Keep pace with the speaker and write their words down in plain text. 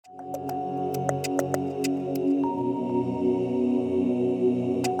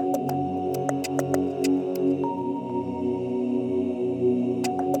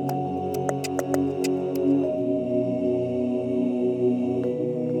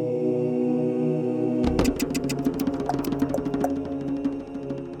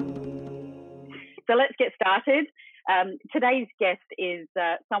get started. Today's guest is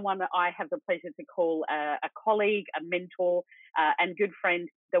someone that I have the pleasure to call a colleague, a mentor, and good friend,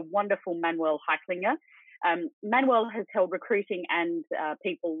 the wonderful Manuel Heichlinger. Manuel has held recruiting and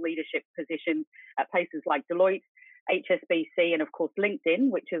people leadership positions at places like Deloitte, HSBC, and of course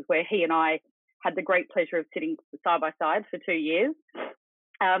LinkedIn, which is where he and I had the great pleasure of sitting side by side for 2 years.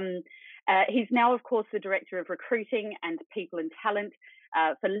 He's now, of course, the Director of Recruiting and People and Talent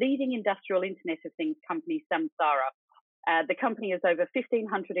for leading industrial Internet of Things company Samsara. The company has over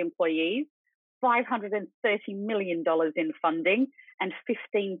 1,500 employees, $530 million in funding, and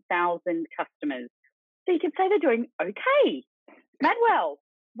 15,000 customers. So you can say they're doing okay. Manuel,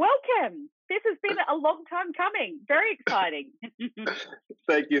 welcome. This has been a long time coming. Very exciting.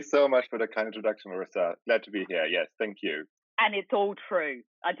 Thank you so much for the kind introduction, Marissa. Glad to be here. Yes, thank you. And it's all true.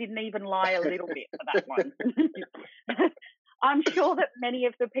 I didn't even lie a little bit for that one. I'm sure that many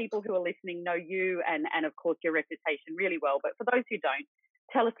of the people who are listening know you and of course, your reputation really well. But for those who don't,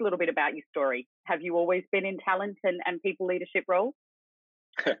 tell us a little bit about your story. Have you always been in talent and people leadership roles?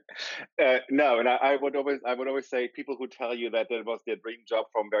 No, and I would always say people who tell you that was their dream job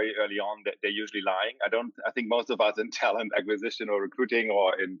from very early on, that they're usually lying. I think most of us in talent acquisition or recruiting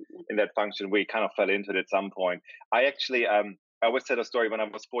or in that function, we kind of fell into it at some point. I always tell a story. When I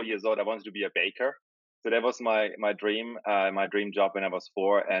was 4 years old, I wanted to be a baker. So that was my dream job when I was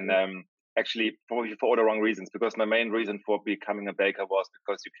 4. And actually, probably for all the wrong reasons, because my main reason for becoming a baker was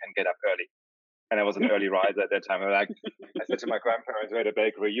because you can get up early. And I was an early riser at that time. I said to my grandparents who had a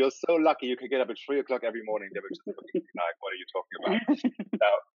bakery, "You're so lucky you can get up at 3 o'clock every morning." They were just looking like, "What are you talking about?"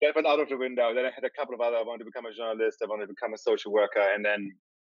 Now, that went out of the window. Then I had a couple of other. I wanted to become a journalist. I wanted to become a social worker, and then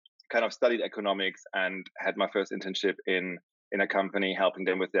kind of studied economics and had my first internship in a company helping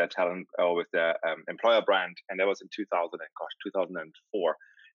them with their talent or with their employer brand. And that was in 2004.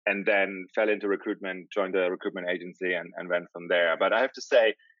 And then fell into recruitment, joined the recruitment agency, and went from there. But I have to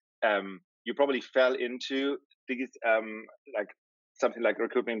say, you probably fell into these like something like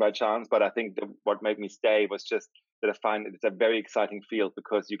recruitment by chance, but I think what made me stay was just that I find it's a very exciting field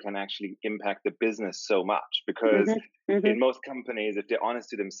because you can actually impact the business so much. Because in most companies, if they're honest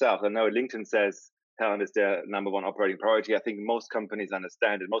to themselves, I know LinkedIn says talent is their number one operating priority. I think most companies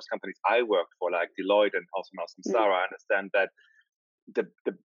understand it. Most companies I worked for, like Deloitte and also now Samsara, understand that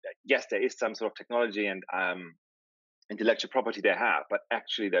yes, there is some sort of technology and intellectual property they have, but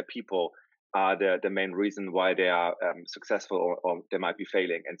actually their people are the main reason why they are successful or they might be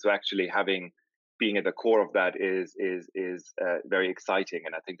failing. And so actually being at the core of that is very exciting.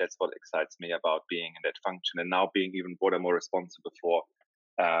 And I think that's what excites me about being in that function and now being even more responsible for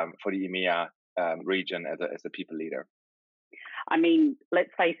the EMEA region as a people leader. I mean,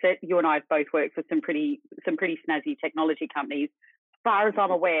 let's face it, you and I have both worked for some pretty snazzy technology companies. As far as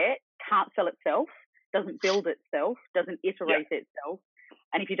I'm aware, can't sell itself, doesn't build itself, doesn't iterate itself.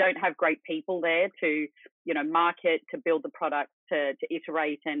 And if you don't have great people there to, market, to build the product, to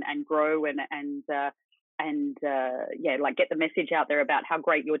iterate and grow and get the message out there about how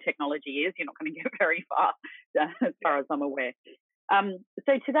great your technology is, you're not going to get very far, as far as I'm aware.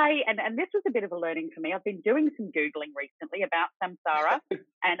 So today, and this was a bit of a learning for me, I've been doing some Googling recently about Samsara,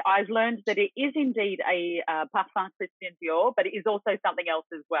 and I've learned that it is indeed a Parfum Christian Dior, but it is also something else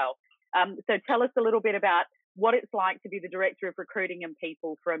as well. So tell us a little bit about what it's like to be the Director of Recruiting and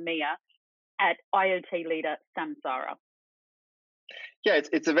People for EMEA at IoT leader Samsara. Yeah,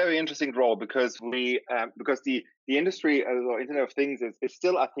 it's a very interesting role because the industry or Internet of Things is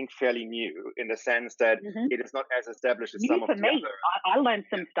still, I think, fairly new in the sense that it is not as established as some of the other. I learned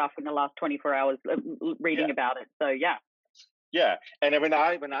some stuff in the last 24 hours reading about it. So yeah. Yeah, and when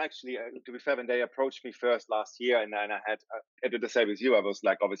I actually, to be fair, when they approached me first last year, and then I did the same with you. I was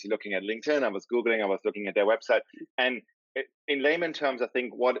like obviously looking at LinkedIn, I was Googling, I was looking at their website, and in layman terms, I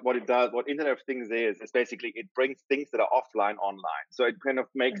think what it does, what Internet of Things is basically it brings things that are offline online. So it kind of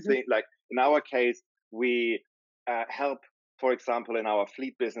makes it like in our case, we help, for example, in our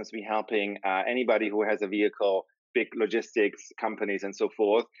fleet business, we helping anybody who has a vehicle, big logistics companies and so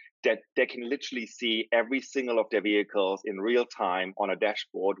forth, that they can literally see every single of their vehicles in real time on a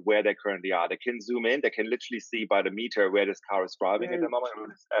dashboard where they currently are. They can zoom in, they can literally see by the meter where this car is driving at the moment, or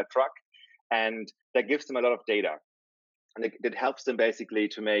this truck, and that gives them a lot of data. And it helps them basically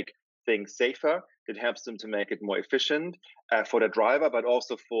to make things safer. It helps them to make it more efficient for the driver, but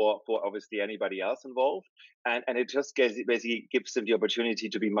also for obviously anybody else involved. And it just basically gives them the opportunity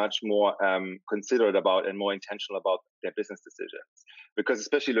to be much more considerate about and more intentional about their business decisions. Because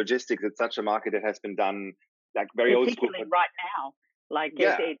especially logistics, it's such a market that has been done like very old school. Right now, like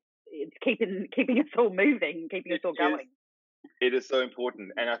it's keeping us all moving, keeping us all going. It is so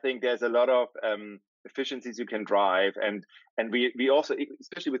important, and I think there's a lot of efficiencies you can drive. And we also,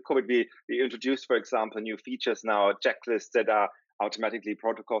 especially with COVID, we introduced, for example, new features now, checklists that are automatically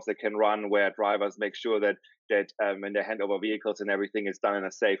protocols that can run where drivers make sure that when they hand over vehicles and everything is done in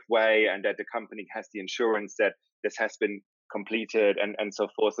a safe way, and that the company has the insurance that this has been completed and so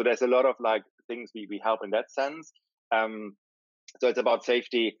forth. So there's a lot of like things we help in that sense. So it's about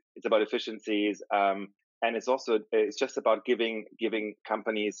safety, it's about efficiencies, and it's just about giving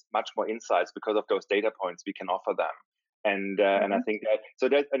companies much more insights because of those data points we can offer them. And I think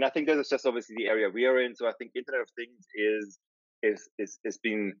that is just obviously the area we are in. So I think Internet of Things is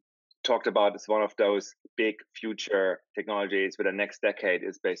being talked about as one of those big future technologies where the next decade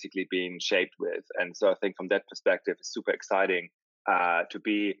is basically being shaped with. And so I think from that perspective, it's super exciting to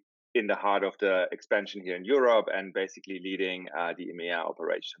be in the heart of the expansion here in Europe and basically leading the EMEA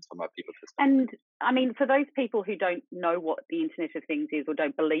operations from our people perspective. And I mean, for those people who don't know what the Internet of Things is or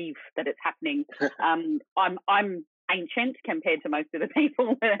don't believe that it's happening, I'm ancient compared to most of the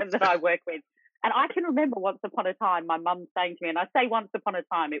people that I work with. And I can remember once upon a time, my mum saying to me, and I say once upon a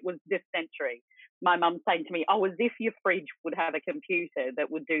time, it was this century, my mum saying to me, oh, as if your fridge would have a computer that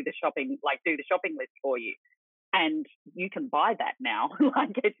would do the shopping list for you. And you can buy that now.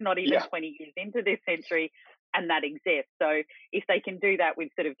 Like, it's not even 20 years into this century, and that exists. So if they can do that with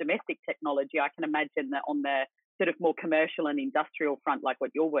sort of domestic technology, I can imagine that on the sort of more commercial and industrial front, like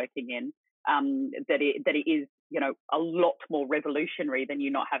what you're working in, that it is, you know, a lot more revolutionary than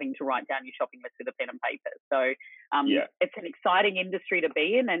you not having to write down your shopping list with a pen and paper. So it's an exciting industry to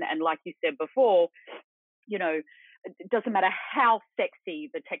be in. And like you said before, you know, it doesn't matter how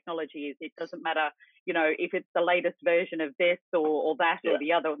sexy the technology is. It doesn't matter, you know, if it's the latest version of this or that or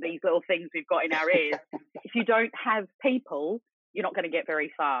the other, these little things we've got in our ears. If you don't have people, you're not going to get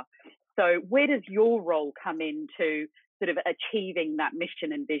very far. So where does your role come into sort of achieving that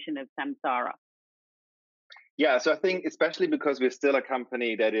mission and vision of Samsara? Yeah, so I think especially because we're still a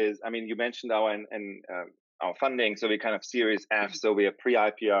company that is, I mean, you mentioned our funding, so we're kind of Series F, so we are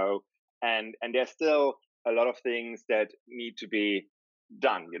pre-IPO, and there's still a lot of things that need to be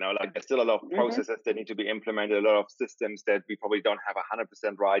done, you know, like there's still a lot of processes that need to be implemented, a lot of systems that we probably don't have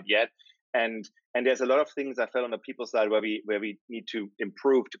 100% right yet. And there's a lot of things I felt on the people side where we need to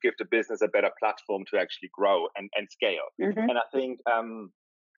improve to give the business a better platform to actually grow and scale. And I think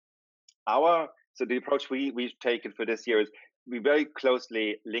so the approach we've taken for this year is we very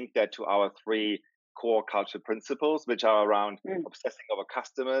closely link that to our 3 core culture principles, which are around obsessing over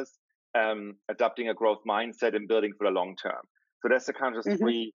customers, adopting a growth mindset, and building for the long term. So that's the kind of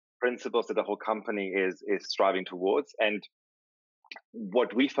 3 principles that the whole company is striving towards. And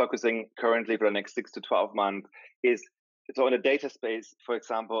what we're focusing currently for the next 6 to 12 months is, so in the data space, for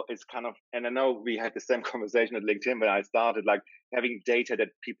example, it's kind of, and I know we had the same conversation at LinkedIn when I started, like having data that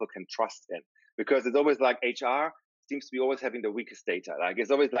people can trust in, because it's always like HR seems to be always having the weakest data. Like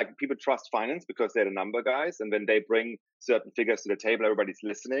it's always like people trust finance because they're the number guys, and when they bring certain figures to the table, everybody's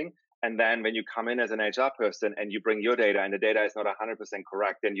listening. And then when you come in as an HR person and you bring your data and the data is not 100%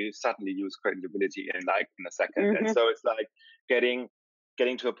 correct, then you suddenly lose credibility in a second. And so it's like getting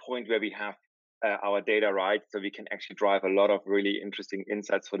to a point where we have our data right, so we can actually drive a lot of really interesting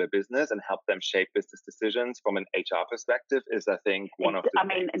insights for the business and help them shape business decisions from an HR perspective is, I think, one of the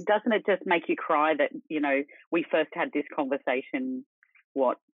things. Doesn't it just make you cry that, you know, we first had this conversation,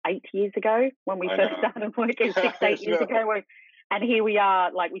 8 years ago when we first started working, 6-8 years ago, and here we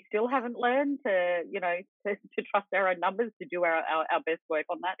are, like we still haven't learned to, you know, to trust our own numbers, to do our best work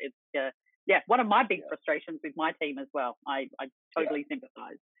on that. It's one of my big frustrations with my team as well. I totally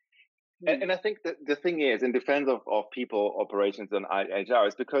sympathize. And I think that the thing is, in defense of people, operations, and HR,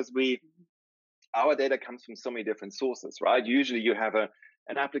 is because our data comes from so many different sources, right? Usually you have an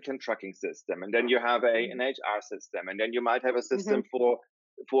applicant tracking system, and then you have an HR system, and then you might have a system for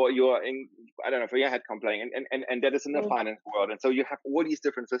your head complaint, and that is in the finance world. And so you have all these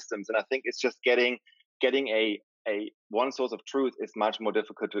different systems, and I think it's just getting a one source of truth is much more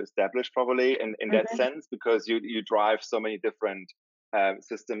difficult to establish, probably in that sense, because you drive so many different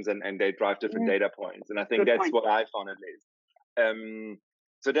systems and they drive different data points. And I think that's what I found, at least.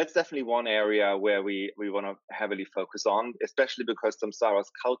 So that's definitely one area where we want to heavily focus on, especially because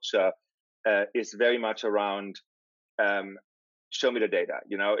Samsara's culture is very much around show me the data.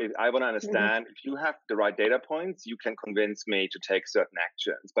 You know, if I want to understand, if you have the right data points, you can convince me to take certain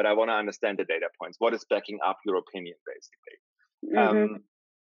actions, but I want to understand the data points. What is backing up your opinion, basically?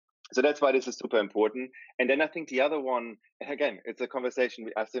 So that's why this is super important. And then I think the other one, again, it's a conversation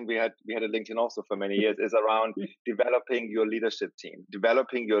I think we had at LinkedIn also for many years, is around developing your leadership team,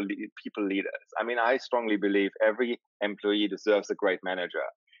 developing your people leaders. I mean, I strongly believe every employee deserves a great manager.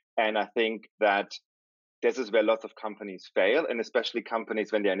 And I think that this is where lots of companies fail, and especially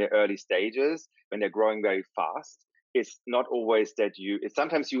companies when they're in the early stages, when they're growing very fast. It's not always that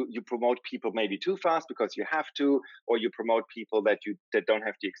sometimes you promote people maybe too fast because you have to, or you promote people that don't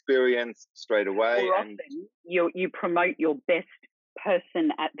have the experience straight away. Or often you promote your best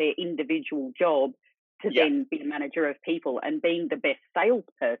person at their individual job to then be a manager of people, and being the best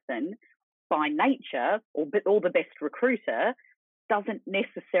salesperson by nature or the best recruiter doesn't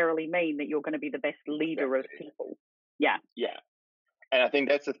necessarily mean that you're going to be the best leader of people. Yeah. And I think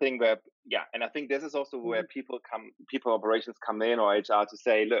that's the thing where, and I think this is also where people operations come in, or HR, to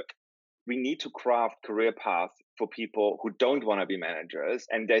say, look, we need to craft career paths for people who don't want to be managers,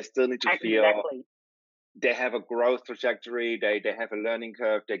 and they still need to feel they have a growth trajectory, they have a learning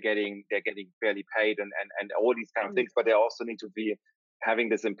curve, they're getting fairly paid, and all these kind of things, but they also need to be having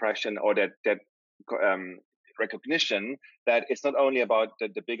this impression, or that recognition that it's not only about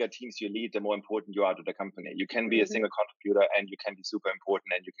the bigger teams you lead, the more important you are to the company. You can be a single contributor, and you can be super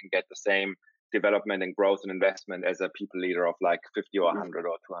important, and you can get the same development and growth and investment as a people leader of like 50 or 100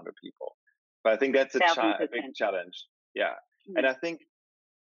 or 200 people. But I think that's a big challenge. Yeah. And I think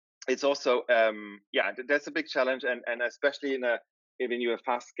it's also, that's a big challenge. And especially when you're a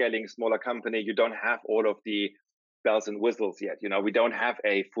fast scaling smaller company, you don't have all of the bells and whistles yet. We don't have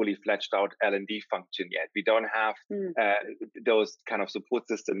a fully fledged out L&D function yet. We don't have those kind of support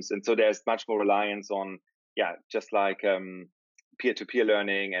systems. And so there's much more reliance on, just like peer-to-peer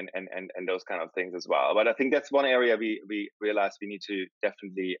learning and those kind of things as well. But I think that's one area we realize we need to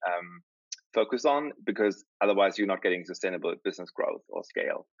definitely focus on, because otherwise you're not getting sustainable business growth or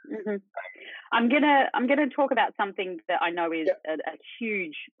scale. I'm gonna talk about something that I know is a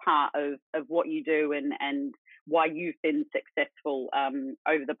huge part of what you do and why you've been successful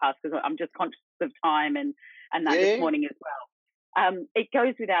over the past, because I'm just conscious of time and that this morning as well. It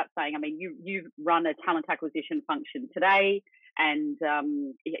goes without saying, I mean, you run a talent acquisition function today, and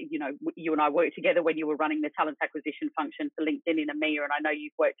you and I worked together when you were running the talent acquisition function for LinkedIn in EMEA, and I know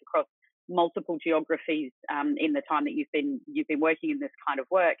you've worked across multiple geographies in the time that you've been working in this kind of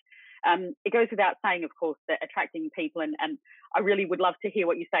work. It goes without saying, of course, that attracting people, and I really would love to hear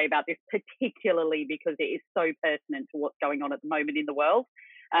what you say about this, particularly because it is so pertinent to what's going on at the moment in the world.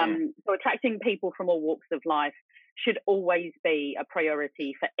 So attracting people from all walks of life should always be a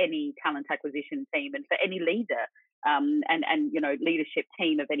priority for any talent acquisition team and for any leader and leadership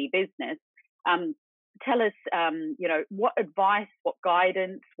team of any business. Tell us, what advice, what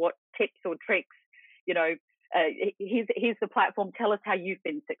guidance, what tips or tricks, here's the platform. Tell us how you've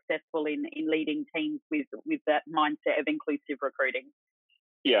been successful in leading teams with that mindset of inclusive recruiting.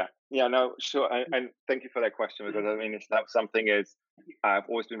 No, sure. And thank you for that question, because I mean, it's not something I've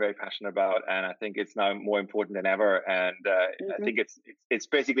always been very passionate about, and I think it's now more important than ever. And I think it's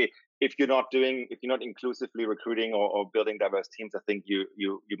basically, if you're not inclusively recruiting or building diverse teams, I think you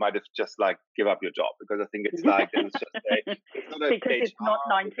might have just like give up your job, because I think it's like it's not because it's not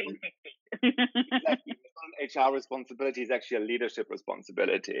 1950. Exactly. It's not an HR responsibility; it's actually a leadership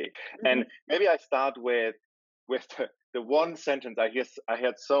responsibility. And maybe I start with the one sentence I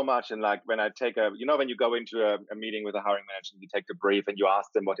heard so much, and like when I take when you go into a meeting with a hiring manager, you take the brief and you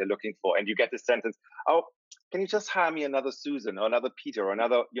ask them what they're looking for, and you get this sentence, oh, can you just hire me another Susan or another Peter or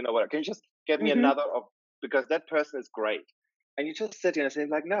another, can you just get me another because that person is great. And you just sit here and say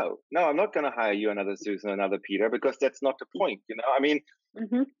like, no, I'm not going to hire you another Susan or another Peter, because that's not the point. I mean,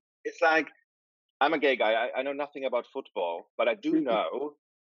 it's like, I'm a gay guy. I know nothing about football, but I do know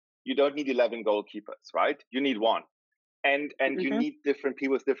you don't need 11 goalkeepers, right? You need one. And you need different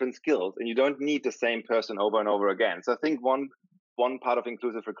people with different skills, and you don't need the same person over and over again. So I think one part of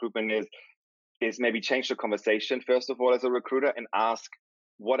inclusive recruitment is maybe change the conversation, first of all, as a recruiter, and ask,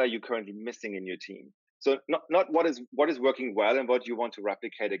 what are you currently missing in your team? So not what is working well and what you want to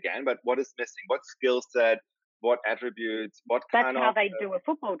replicate again, but what is missing? What skill set? What attributes? That's how they do a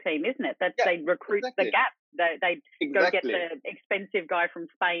football team, isn't it? They recruit the gap. They go get the expensive guy from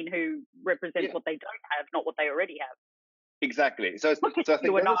Spain who represents what they don't have, not what they already have. Exactly. So I think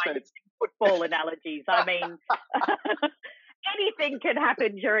you and I football analogies. I mean, anything can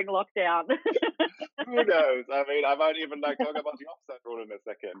happen during lockdown. Who knows? I mean, I might even talk about the offside rule in a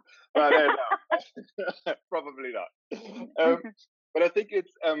second, but no, probably not. But I think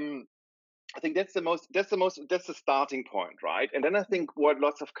it's. I think that's the starting point, right? And then I think what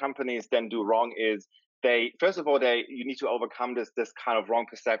lots of companies then do wrong is you need to overcome this kind of wrong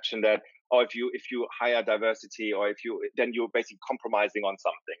perception that, if you hire diversity, or then you're basically compromising on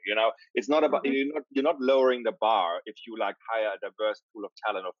something. It's not about you're not lowering the bar if you hire a diverse pool of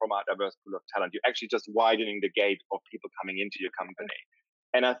talent, or from a diverse pool of talent. You're actually just widening the gate of people coming into your company.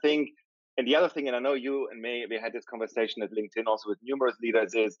 And I think and the other thing, and I know you and me, we had this conversation at LinkedIn also with numerous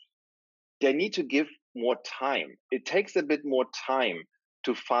leaders, is they need to give more time. It takes a bit more time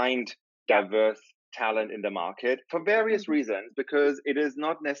to find diverse talent in the market for various reasons, because it is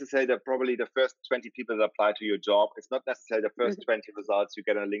not necessarily that probably the first 20 people that apply to your job, it's not necessarily the first 20 results you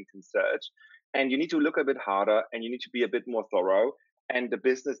get on a LinkedIn search. And you need to look a bit harder, and you need to be a bit more thorough. And the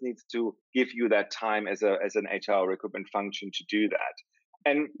business needs to give you that time as an HR recruitment function to do that.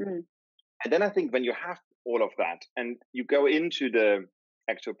 And then I think when you have all of that and you go into the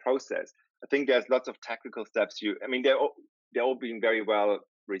actual process, I think there's lots of technical steps. They're all being very well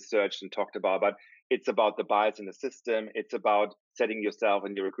researched and talked about, but it's about the bias in the system. It's about setting yourself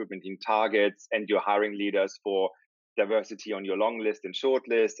and your recruitment team targets and your hiring leaders for diversity on your long list and short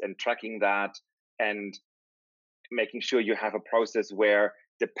list, and tracking that, and making sure you have a process where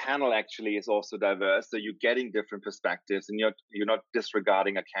the panel actually is also diverse, so you're getting different perspectives, and you're not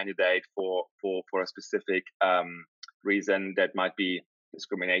disregarding a candidate for a specific reason that might be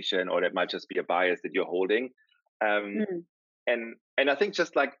discrimination, or that might just be a bias that you're holding. And I think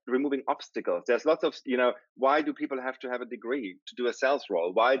just like removing obstacles, there's lots of, why do people have to have a degree to do a sales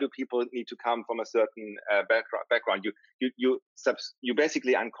role? Why do people need to come from a certain background? You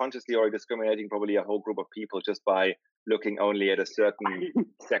basically unconsciously are discriminating probably a whole group of people just by looking only at a certain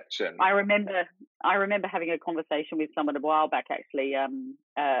section. I remember having a conversation with someone a while back, actually, a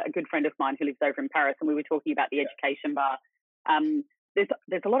good friend of mine who lives over in Paris, and we were talking about the education bar.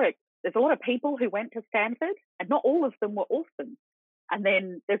 There's a lot of people who went to Stanford, and not all of them were awesome. And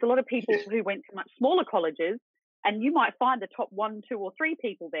then there's a lot of people who went to much smaller colleges, and you might find the top 1, 2, or 3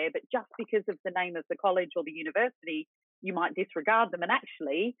 people there, but just because of the name of the college or the university, you might disregard them. And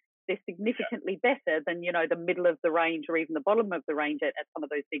actually, they're significantly better than, the middle of the range or even the bottom of the range at some of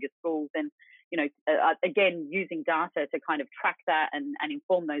those bigger schools. And, again, using data to kind of track that and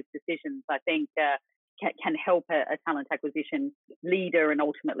inform those decisions, I think can help a talent acquisition leader and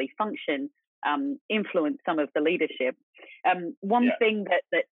ultimately function influence some of the leadership. One thing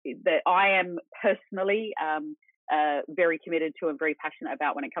that I am personally very committed to and very passionate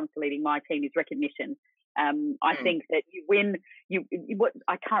about when it comes to leading my team is recognition. I think that you win.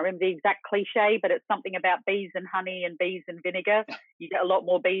 I can't remember the exact cliche, but it's something about bees and honey and bees and vinegar. You get a lot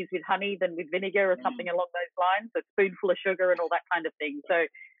more bees with honey than with vinegar, or something along those lines. A spoonful of sugar and all that kind of thing. So,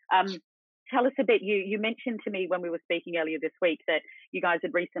 tell us a bit. You mentioned to me when we were speaking earlier this week that you guys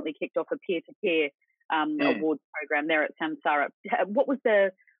had recently kicked off a peer-to-peer awards program there at Samsara. What was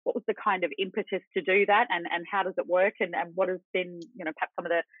the kind of impetus to do that, and how does it work, and what has been perhaps some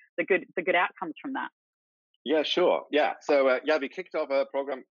of the good outcomes from that? Yeah, sure. Yeah. So we kicked off a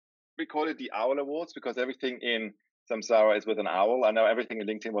program. We call it the Owl Awards because everything in Samsara is with an owl. I know everything in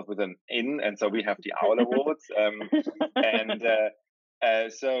LinkedIn was with an in, and so we have the Owl Awards. And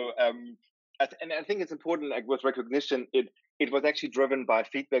I think it's important, like with recognition, it was actually driven by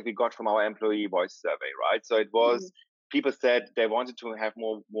feedback we got from our employee voice survey, right? So it was people said they wanted to have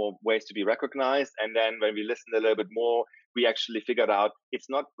more ways to be recognized, and then when we listened a little bit more, we actually figured out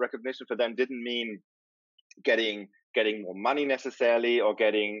it's not recognition for them didn't mean getting more money necessarily, or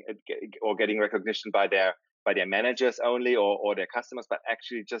getting recognition by their managers only, or their customers, but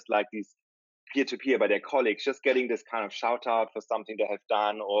actually just like these peer-to-peer by their colleagues, just getting this kind of shout out for something they have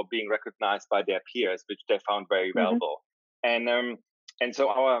done, or being recognized by their peers, which they found very valuable. And so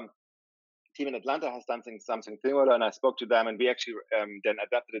our team in Atlanta has done something similar, and I spoke to them, and we actually then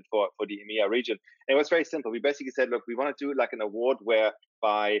adapted it for the EMEA region. And it was very simple. We basically said, look, we want to do like an award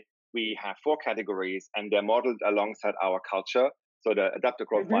whereby we have 4 categories, and they're modeled alongside our culture. So the adaptive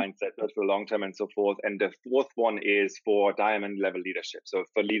growth mindset, built for long term, and so forth. And the 4th one is for diamond level leadership. So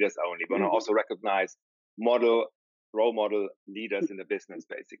for leaders only. We want to also recognize role model leaders in the business,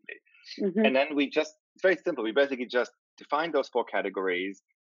 basically. And then it's very simple. We basically just defined those 4 categories,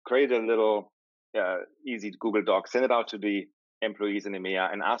 created a little easy Google Doc, send it out to the employees in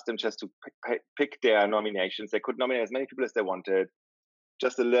EMEA, and asked them just to pick their nominations. They could nominate as many people as they wanted.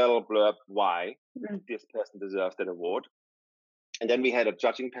 Just a little blurb why this person deserves that award. And then we had a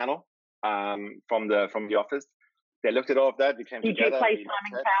judging panel from the office. They looked at all of that. We came together. Did you play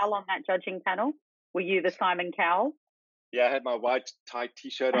Simon Cowell on that judging panel? Were you the Simon Cowell? Yeah, I had my white tight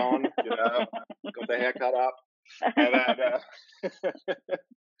T-shirt on. Got the haircut up, and then,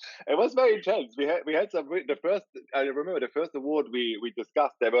 it was very intense. We had I remember the first award we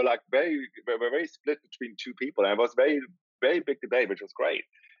discussed. They were like very split between 2 people, and it was very very big debate, which was great.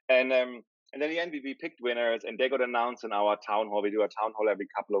 And then in the end, we picked winners, and they got announced in our town hall. We do a town hall every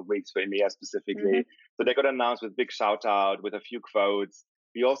couple of weeks for EMEA specifically. So they got announced with big shout out, with a few quotes.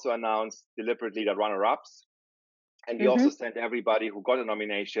 We also announced deliberately the runner-ups. And we also sent everybody who got a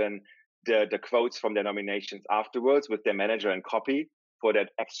nomination the quotes from their nominations afterwards with their manager and copy for that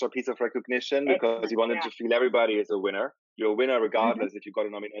extra piece of recognition, because he wanted to feel everybody is a winner. You're a winner regardless if you got a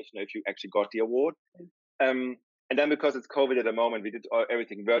nomination or if you actually got the award. And then because it's COVID at the moment, we did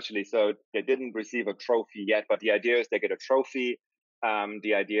everything virtually, so they didn't receive a trophy yet. But the idea is they get a trophy.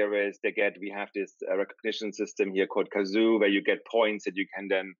 The idea is we have this recognition system here called Kazoo, where you get points that you can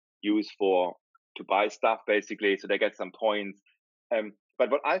then use to buy stuff, basically. So they get some points. But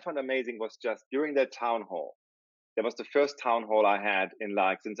what I found amazing was just during that town hall, that was the first town hall I had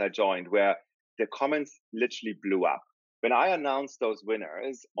since I joined, where the comments literally blew up. When I announced those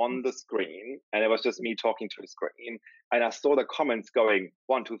winners on the screen, and it was just me talking to the screen, and I saw the comments going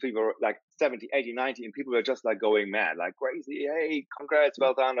 1, 2, 3, 4, like 70, 80, 90, and people were just like going mad, like crazy. Hey, congrats,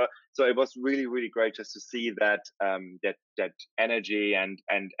 well done. So it was really, really great just to see that that energy, and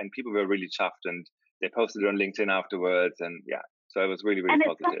people were really chuffed, and they posted it on LinkedIn afterwards, and yeah, so it was really, really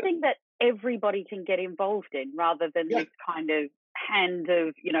positive. And it's something that everybody can get involved in, rather than this kind of hand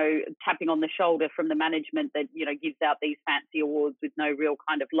of, tapping on the shoulder from the management that, gives out these fancy awards with no real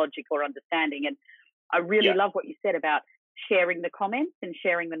kind of logic or understanding. And I really love what you said about sharing the comments and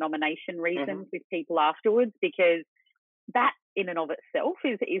sharing the nomination reasons with people afterwards, because that in and of itself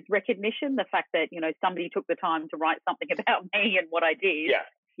is recognition. The fact that, somebody took the time to write something about me and what I did,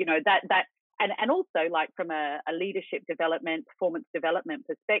 and also, like, from a leadership development, performance development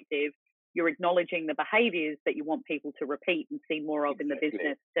perspective, you're acknowledging the behaviors that you want people to repeat and see more of in the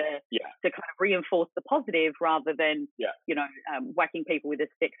business to kind of reinforce the positive, rather than, whacking people with a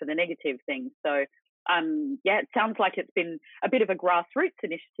stick for the negative things. So, it sounds like it's been a bit of a grassroots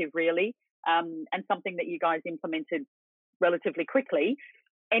initiative, really, and something that you guys implemented relatively quickly.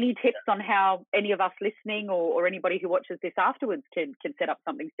 Any tips on how any of us listening or anybody who watches this afterwards can set up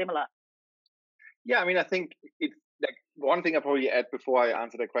something similar? Yeah, I mean, I think it's like one thing I probably add before I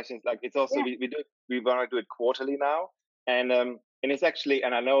answer the question is, like, it's also we want to do it quarterly now, and it's actually,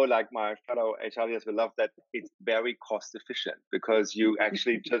 and I know, like, my fellow HRers will love that, it's very cost efficient, because you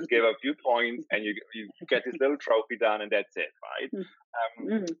actually just give a few points and you get this little trophy done, and that's it, right?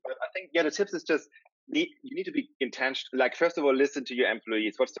 But I think the tips is just you need to be intentional. Like, first of all, listen to your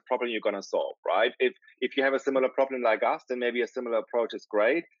employees. What's the problem you're going to solve, right? If you have a similar problem like us, then maybe a similar approach is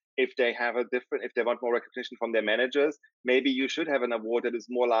great. If they want more recognition from their managers, maybe you should have an award that is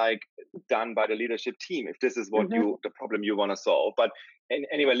more like done by the leadership team, if this is what the problem you want to solve. But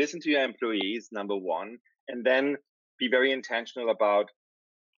anyway, listen to your employees, number one, and then be very intentional about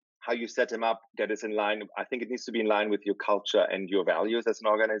how you set them up, that is in line. I think it needs to be in line with your culture and your values as an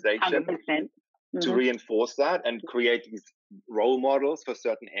organization. 100%. To reinforce that and create these role models for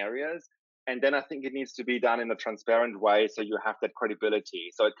certain areas. And then I think it needs to be done in a transparent way, so you have that credibility.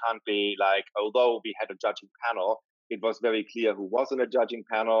 So it can't be like, although we had a judging panel, it was very clear who was on a judging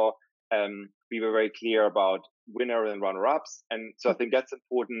panel. We were very clear about winner and runner-ups. And so I think that's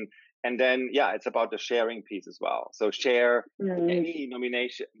important. And then, it's about the sharing piece as well. So share any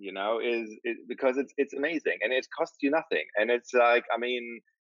nomination, is because it's amazing and it costs you nothing. And it's like, I mean,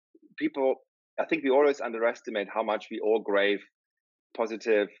 I think we always underestimate how much we all crave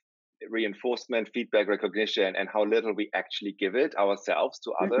positive reinforcement, feedback, recognition, and how little we actually give it ourselves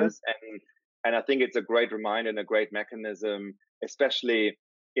to others. And I think it's a great reminder and a great mechanism, especially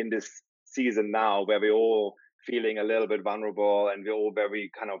in this season now, where we're all feeling a little bit vulnerable and we're all very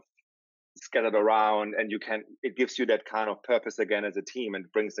kind of scattered around, and it gives you that kind of purpose again as a team and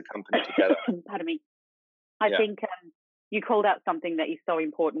brings the company together. Pardon me. I think you called out something that is so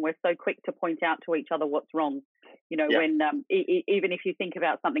important. We're so quick to point out to each other what's wrong. When even if you think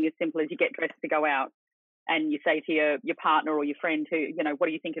about something as simple as you get dressed to go out and you say to your partner or your friend who, what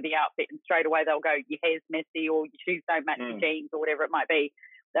do you think of the outfit? And straight away they'll go, your hair's messy, or your shoes don't match your jeans, or whatever it might be.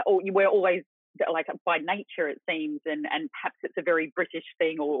 We're always, like, by nature, it seems, and perhaps it's a very British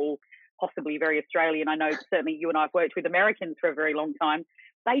thing or possibly very Australian. I know certainly you and I have worked with Americans for a very long time.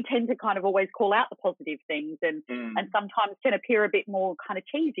 They tend to kind of always call out the positive things and sometimes can appear a bit more kind of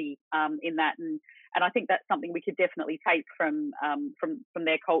cheesy in that. And I think that's something we could definitely take from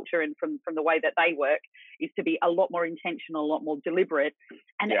their culture and from the way that they work, is to be a lot more intentional, a lot more deliberate.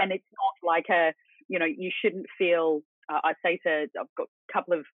 And it's not like you shouldn't feel, I've got a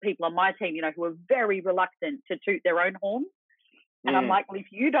couple of people on my team, who are very reluctant to toot their own horn. And I'm like, well, if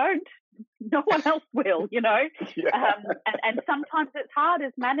you don't, no one else will, and sometimes it's hard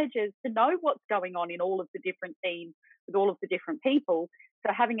as managers to know what's going on in all of the different teams with all of the different people.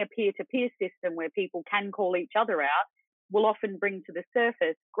 So having a peer-to-peer system where people can call each other out will often bring to the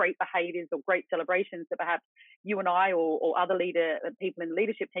surface great behaviours or great celebrations that perhaps you and I or other people in the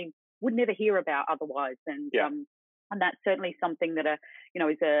leadership team would never hear about otherwise. And And that's certainly something that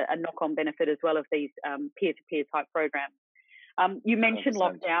is a knock-on benefit as well of these peer-to-peer type programs. You mentioned 100%.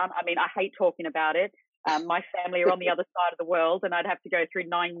 lockdown. I mean, I hate talking about it. My family are on the other side of the world, and I'd have to go through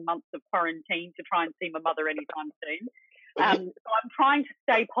 9 months of quarantine to try and see my mother anytime soon. So I'm trying to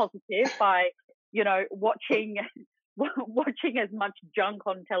stay positive by, watching as much junk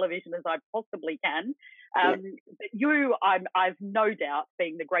on television as I possibly can. But I've no doubt,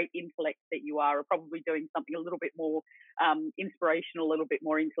 being the great intellect that you are probably doing something a little bit more inspirational, a little bit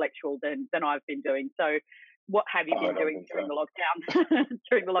more intellectual than I've been doing. So what have you been doing during the lockdown?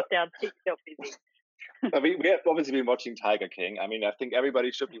 During the lockdown, keep yourself busy. We have obviously been watching Tiger King. I mean, I think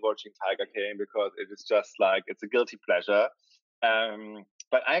everybody should be watching Tiger King because it is just like, it's a guilty pleasure.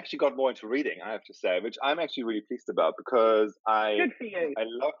 But I actually got more into reading, I have to say, which I'm actually really pleased about, because Good for you. I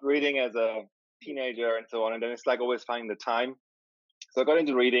loved reading as a teenager and so on. And then it's like always finding the time. So I got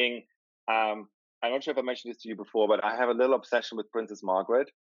into reading. I'm not sure if I mentioned this to you before, but I have a little obsession with Princess Margaret.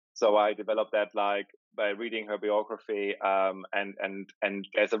 So I developed that like by reading her biography. And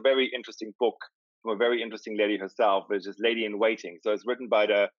there's a very interesting book from a very interesting lady herself, which is Lady in Waiting. So it's written by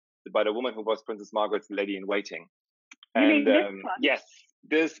the woman who was Princess Margaret's Lady in Waiting. You mean this one? Yes,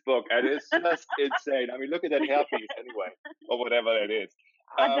 this book, and it's just insane. I mean, look at that hairpiece anyway, or whatever it is.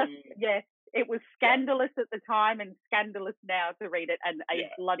 Yes, it was scandalous at the time and scandalous now to read it, and a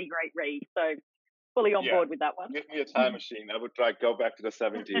bloody great read. So fully on board with that one. Give me a time machine. I would like go back to the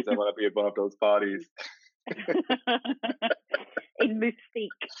 70s. I want to be at one of those parties. In Mystique.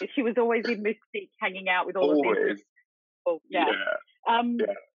 She was always in Mystique, hanging out with all of these people.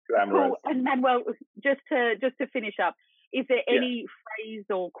 Glamorous. Cool. And Manuel, just to finish up, is there any phrase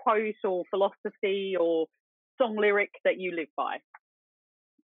or quote or philosophy or song lyric that you live by?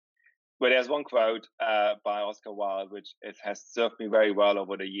 Well, there's one quote by Oscar Wilde, which has served me very well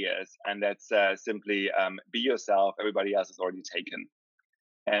over the years, and that's simply "Be yourself. Everybody else is already taken."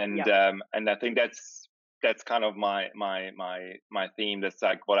 And I think that's kind of my theme. That's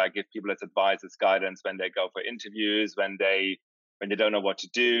like what I give people as advice, as guidance when they go for interviews, when they don't know what to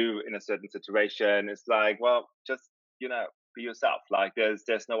do in a certain situation. It's like, well, just be yourself. Like there's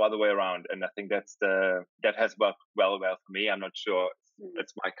no other way around. And I think that has worked well for me. I'm not sure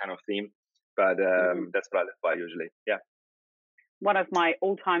that's my kind of theme, but that's what I live by usually. Yeah. One of my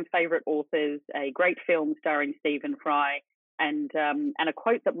all-time favorite authors, a great film starring Stephen Fry, and a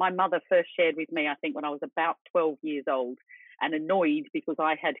quote that my mother first shared with me, I think when I was about 12 years old, and annoyed because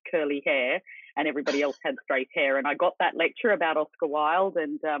I had curly hair and everybody else had straight hair. And I got that lecture about Oscar Wilde,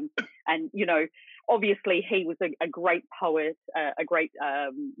 and obviously he was a great poet, a great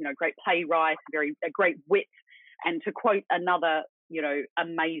great playwright, a great wit. And to quote another,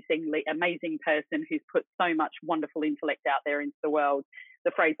 amazing person who's put so much wonderful intellect out there into the world,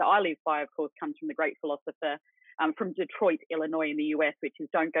 the phrase that I live by, of course, comes from the great philosopher from Detroit, Illinois, in the US, which is,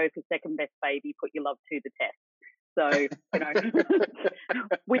 "Don't go for second best, baby. Put your love to the test." So,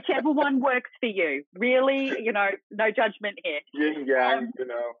 whichever one works for you. Really, no judgment here. Yin yang,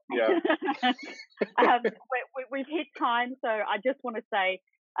 yeah. We've hit time, so I just want to say,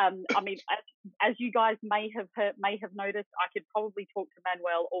 I mean, as you guys may have noticed, I could probably talk to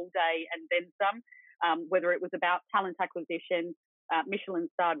Manuel all day and then some, whether it was about talent acquisition,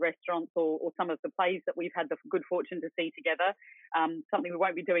 Michelin-starred restaurants, or some of the plays that we've had the good fortune to see together. Something we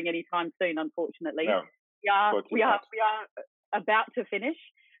won't be doing anytime soon, unfortunately. No. We are about to finish.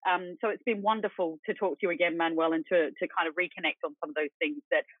 So it's been wonderful to talk to you again, Manuel, and to kind of reconnect on some of those things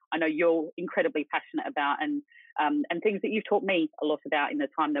that I know you're incredibly passionate about, and things that you've taught me a lot about in the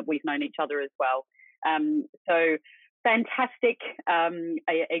time that we've known each other as well. So fantastic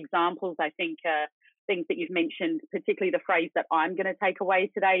examples. I think things that you've mentioned, particularly the phrase that I'm going to take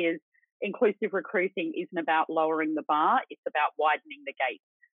away today is inclusive recruiting isn't about lowering the bar, it's about widening the gate.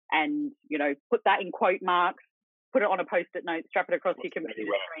 And, put that in quote marks, put it on a Post-it note, strap it across your computer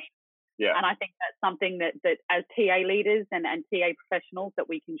screen. Yeah. And I think that's something that as TA leaders and TA professionals that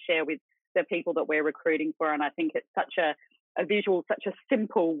we can share with the people that we're recruiting for. And I think it's such a visual, such a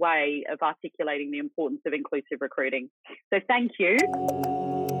simple way of articulating the importance of inclusive recruiting. So thank you.